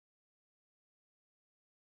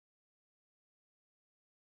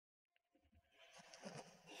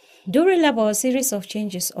During labor, a series of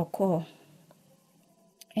changes occur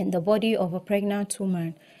in the body of a pregnant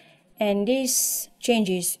woman, and these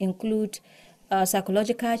changes include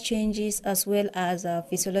psychological changes as well as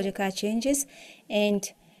physiological changes,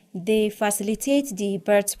 and they facilitate the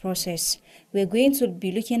birth process. We're going to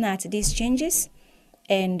be looking at these changes,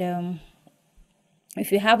 and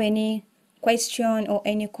if you have any question or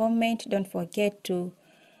any comment, don't forget to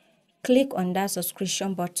click on that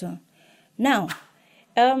subscription button. Now,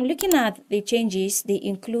 looking at the changes, they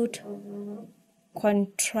include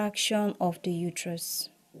contraction of the uterus.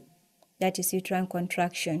 That is uterine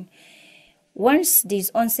contraction. Once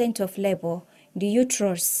this onset of labor, the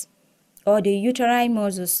uterus or the uterine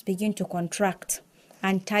muscles begin to contract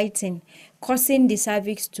and tighten, causing the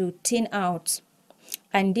cervix to thin out.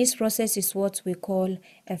 And this process is what we call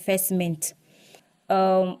effacement.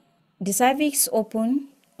 The cervix open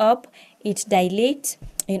up, it dilates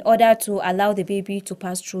in order to allow the baby to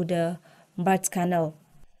pass through the birth canal.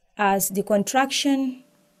 As the contraction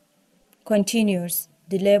continues,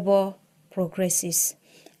 the labor progresses.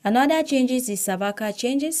 Another changes is cervical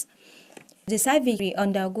changes. The cervix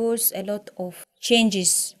undergoes a lot of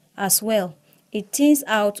changes as well. It thins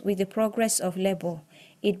out with the progress of labor.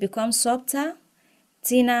 It becomes softer,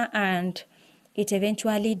 thinner, and it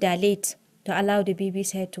eventually dilates to allow the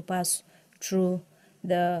baby's head to pass through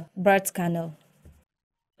the birth canal.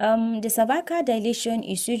 The cervical dilation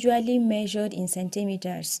is usually measured in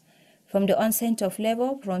centimeters from the onset of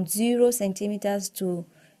labor, from 0 centimeters to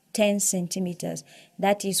 10 centimeters.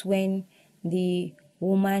 That is when the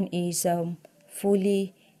woman is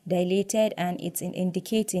fully dilated, and it's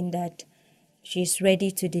indicating that she's ready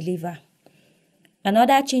to deliver.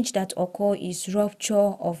 Another change that occurs is rupture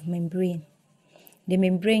of membrane. The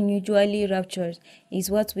membrane usually ruptures is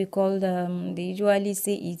what we call, they usually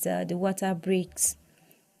say it's the water breaks.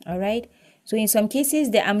 All right. So in some cases,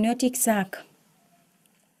 the amniotic sac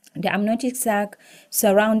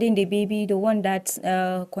surrounding the baby, the one that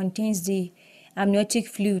contains the amniotic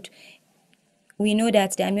fluid, we know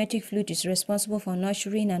that the amniotic fluid is responsible for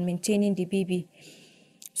nurturing and maintaining the baby.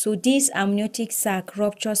 So this amniotic sac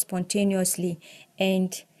ruptures spontaneously,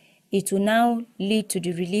 and it will now lead to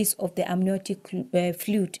the release of the amniotic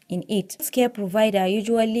fluid in it. Healthcare provider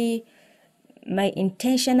usually might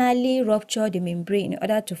intentionally rupture the membrane in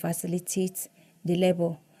order to facilitate the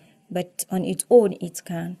labor, but on its own it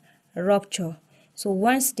can rupture. So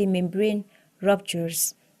once the membrane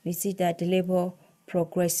ruptures, we see that the labor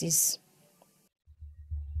progresses.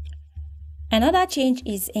 Another change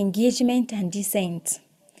is engagement and descent.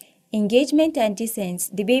 Engagement and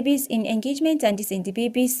descent, the baby's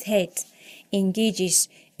head engages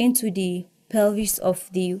into the pelvis of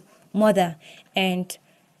the mother, and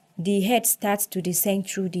the head starts to descend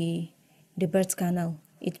through the birth canal.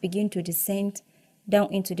 It begins to descend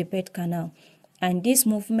down into the birth canal, and this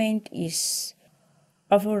movement is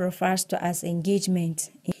often referred to as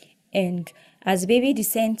engagement. And as baby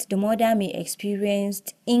descends, the mother may experience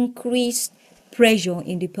increased pressure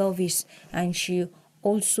in the pelvis, and she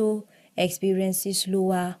also experiences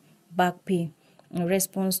lower back pain in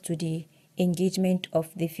response to the engagement of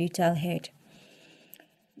the fetal head.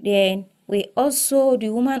 Then the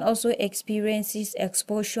woman also experiences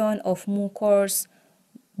expulsion of mucus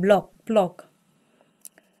plug.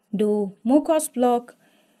 The mucus plug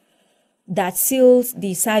that seals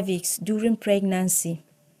the cervix during pregnancy.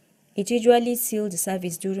 It usually seals the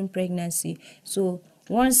cervix during pregnancy. So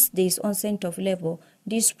once there is onset of labor,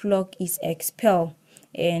 this plug is expelled,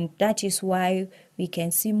 and that is why we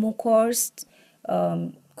can see mucus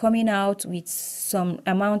coming out with some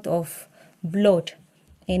amount of blood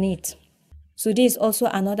in it. So this is also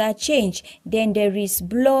another change. Then there is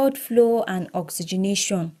blood flow and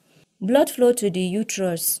oxygenation. Blood flow to the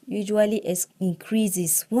uterus usually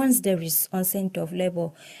increases once there is onset of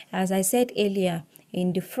labor. As I said earlier,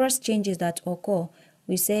 in the first changes that occur,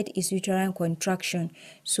 we said is uterine contraction.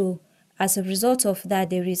 So as a result of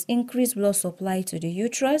that, there is increased blood supply to the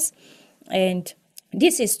uterus, and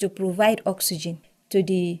this is to provide oxygen to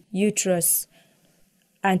the uterus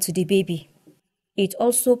and to the baby. It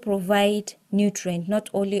also provides nutrient, not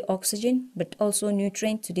only oxygen, but also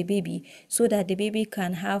nutrient to the baby, so that the baby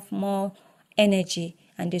can have more energy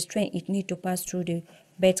and the strength it needs to pass through the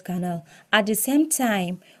birth canal. At the same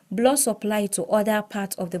time, blood supply to other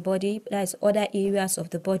parts of the body, that is other areas of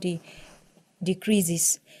the body,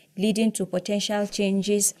 decreases, leading to potential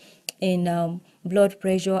changes in blood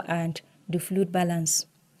pressure and the fluid balance.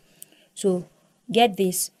 So get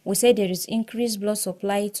this, we say there is increased blood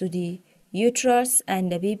supply to the uterus and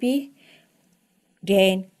the baby,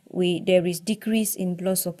 then there is decrease in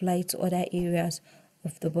blood supply to other areas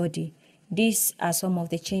of the body. These are some of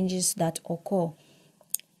the changes that occur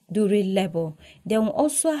during labor. Then we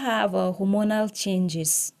also have hormonal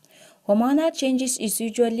changes. Hormonal changes is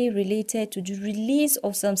usually related to the release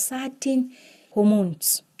of some certain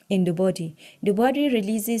hormones in the body. The body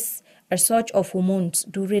releases a surge of hormones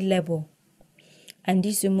during labor, and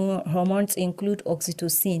these hormones include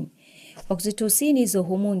oxytocin. Oxytocin is a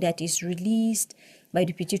hormone that is released by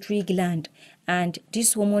the pituitary gland, and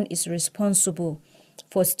this hormone is responsible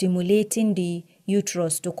for stimulating the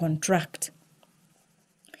uterus to contract.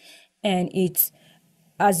 And it's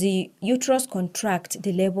as the uterus contracts,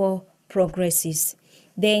 the labor progresses.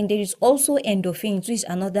 Then there is also endorphins, which is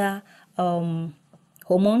another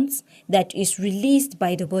hormones that is released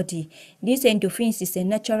by the body. This endorphins is a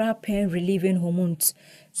natural pain relieving hormones,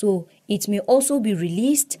 so it may also be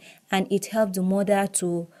released, and it helps the mother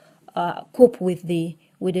to cope with the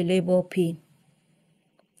labor pain.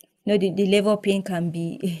 The labor pain can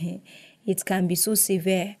be it can be so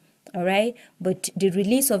severe, all right, but the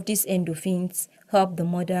release of these endorphins help the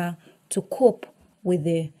mother to cope with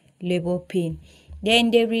the labor pain.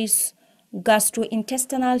 Then there is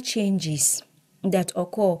gastrointestinal changes that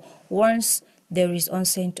occur once there is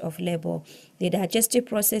onset of labor. The digestive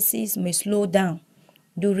processes may slow down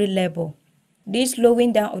during labor. This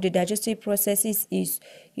slowing down of the digestive processes is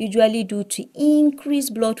usually due to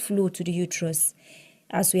increased blood flow to the uterus,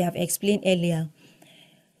 as we have explained earlier.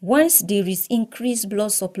 Once there is increased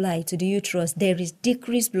blood supply to the uterus, there is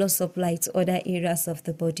decreased blood supply to other areas of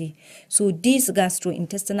the body. So these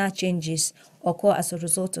gastrointestinal changes occur as a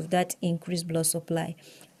result of that increased blood supply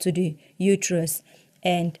to the uterus,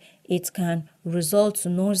 and it can result to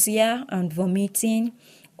nausea and vomiting,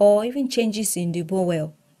 or even changes in the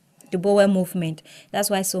bowel movement. That's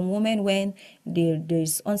why some women, when there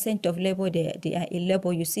is onset of labor, they are in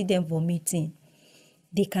labor, you see them vomiting.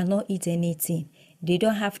 They cannot eat anything. They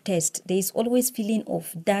don't have taste. There is always feeling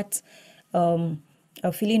of that,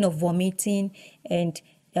 a feeling of vomiting, and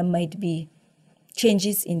there might be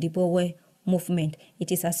changes in the bowel movement.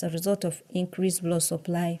 It is as a result of increased blood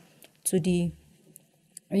supply to the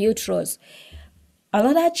uterus.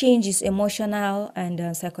 Another change is emotional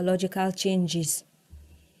and psychological changes.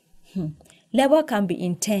 Labor can be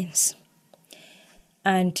intense,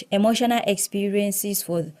 and emotional experiences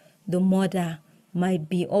for the mother might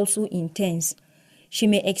be also intense. She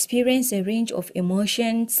may experience a range of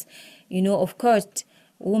emotions. Of course,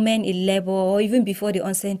 women in labor, or even before the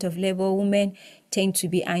onset of labor, women tend to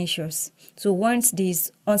be anxious. So once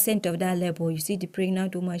there's onset of that labor, you see the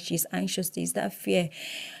pregnant woman, she's anxious. There's that fear,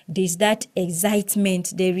 there's that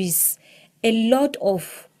excitement, there is a lot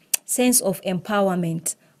of sense of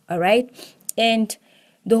empowerment, all right? And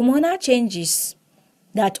the hormonal changes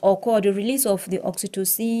that occur, the release of the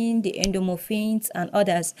oxytocin, the endorphins, and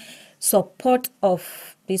others, support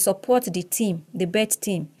the team, the birth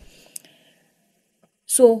team.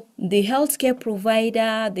 So the healthcare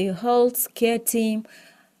provider, the healthcare team,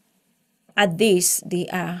 at this, they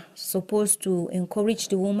are supposed to encourage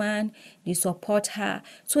the woman, they support her,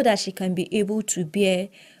 so that she can be able to bear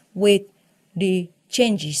with the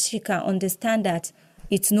changes. She can understand that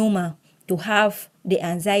it's normal to have the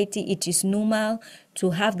anxiety. It is normal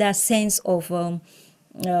to have that sense of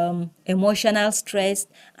emotional stress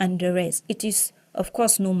and the rest. It is, of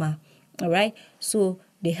course, normal, all right? So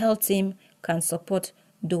the health team can support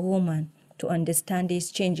the woman to understand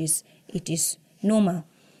these changes. It is normal.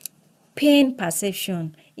 Pain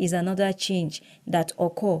perception is another change that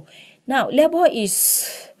occur. Now, labor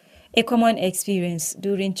is a common experience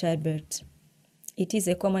during childbirth. It is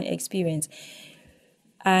a common experience.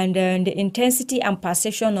 And the intensity and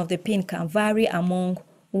perception of the pain can vary among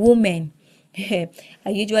women. I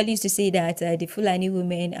usually used to say that the Fulani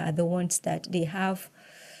women are the ones that they have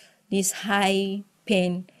this high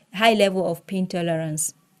level of pain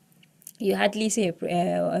tolerance. You hardly see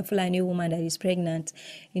a Fulani woman that is pregnant,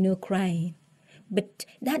 crying. But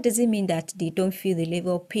that doesn't mean that they don't feel the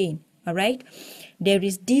level of pain, all right? There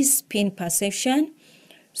is this pain perception.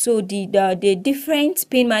 So the different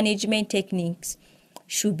pain management techniques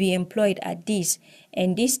should be employed at this,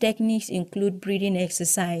 and these techniques include breathing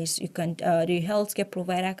exercise. The healthcare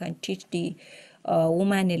provider can teach the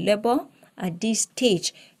woman in labor at this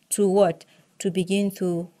stage to begin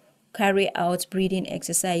to carry out breathing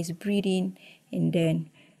exercise, breathing, and then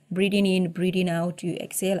breathing in, breathing out. You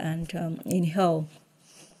exhale and inhale.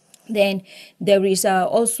 Then there is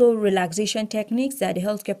also relaxation techniques that the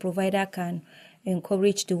healthcare provider can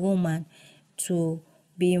encourage the woman to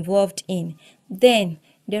be involved in. Then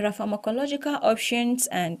there are pharmacological options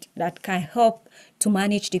and that can help to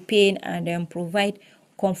manage the pain and provide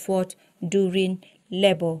comfort during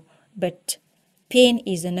labor. But pain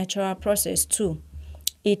is a natural process too.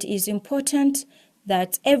 It is important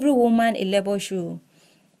that every woman in labor should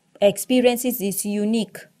experiences is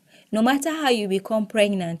unique. No matter how you become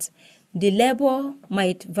pregnant, the labor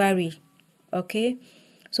might vary. Okay,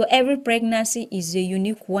 so every pregnancy is a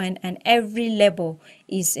unique one, and every labor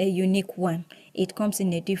is a unique one. It comes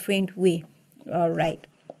in a different way. All right.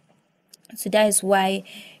 So that is why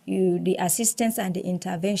the assistance and the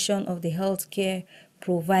intervention of the healthcare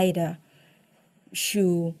provider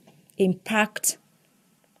should impact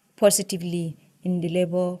positively in the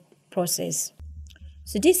labor process.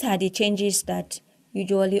 So these are the changes that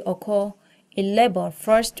usually occur in labor.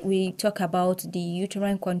 First, we talk about the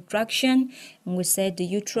uterine contraction, and we said the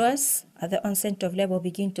uterus at the onset of labor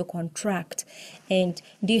begin to contract, and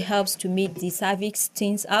this helps to make the cervix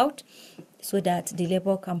thins out so that the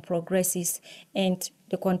labor can progress. And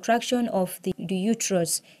the contraction of the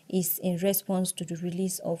uterus is in response to the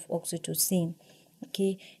release of oxytocin.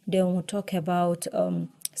 Okay, then we'll talk about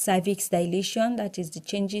cervix dilation, that is the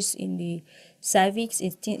changes in the cervix.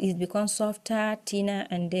 It becomes softer, thinner,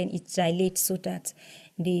 and then it dilates so that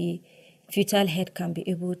the fetal head can be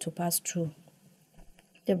able to pass through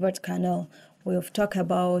the birth canal. We've talked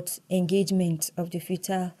about engagement of the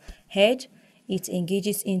fetal head. It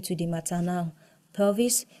engages into the maternal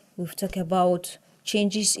pelvis. We've talked about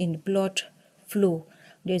changes in blood flow.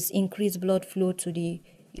 There's increased blood flow to the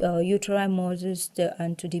uterine muscles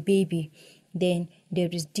and to the baby. Then there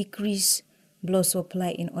is decreased blood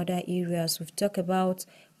supply in other areas. We've talked about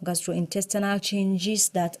gastrointestinal changes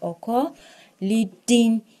that occur,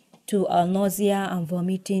 leading to nausea and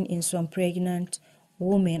vomiting in some pregnant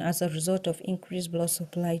women as a result of increased blood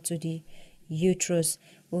supply to the uterus.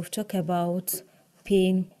 We've talked about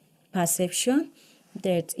pain perception,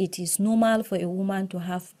 that it is normal for a woman to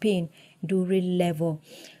have pain during labor.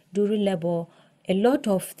 During labor, a lot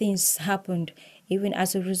of things happened. Even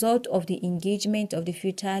as a result of the engagement of the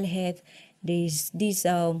fetal head, there is this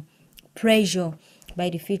pressure by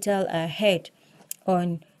the fetal head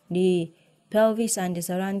on the pelvis and the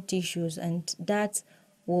surrounding tissues, and that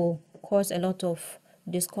will cause a lot of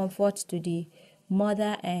discomfort to the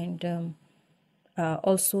mother and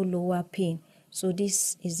also lower pain. So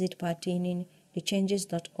this is it pertaining the changes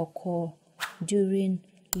that occur during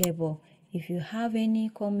labor. If you have any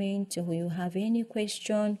comment or you have any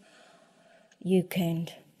question, you can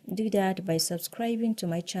do that by subscribing to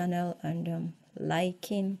my channel and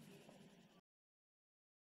liking